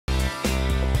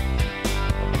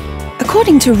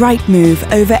According to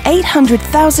Rightmove, over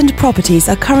 800,000 properties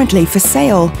are currently for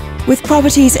sale. With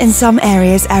properties in some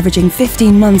areas averaging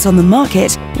 15 months on the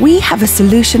market, we have a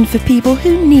solution for people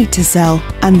who need to sell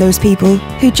and those people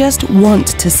who just want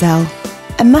to sell.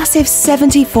 A massive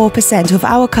 74% of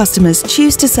our customers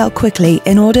choose to sell quickly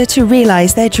in order to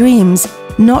realize their dreams,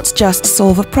 not just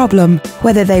solve a problem.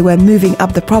 Whether they were moving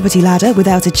up the property ladder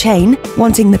without a chain,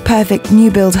 wanting the perfect new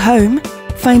build home,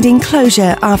 finding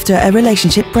closure after a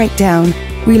relationship breakdown,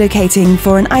 relocating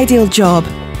for an ideal job,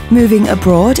 moving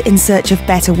abroad in search of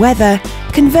better weather,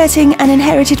 converting an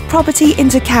inherited property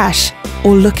into cash,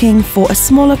 or looking for a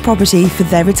smaller property for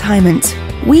their retirement,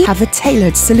 we have a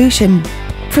tailored solution.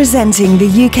 Presenting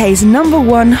the UK's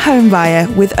 #1 home buyer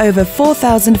with over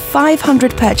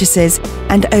 4,500 purchases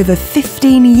and over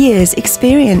 15 years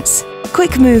experience.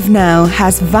 Quick Move Now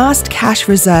has vast cash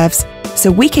reserves, so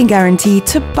we can guarantee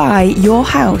to buy your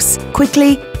house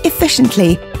quickly,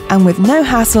 efficiently, and with no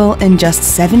hassle in just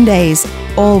 7 days,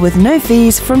 all with no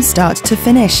fees from start to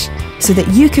finish, so that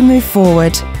you can move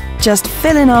forward. Just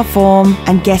fill in our form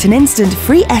and get an instant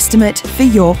free estimate for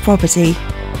your property.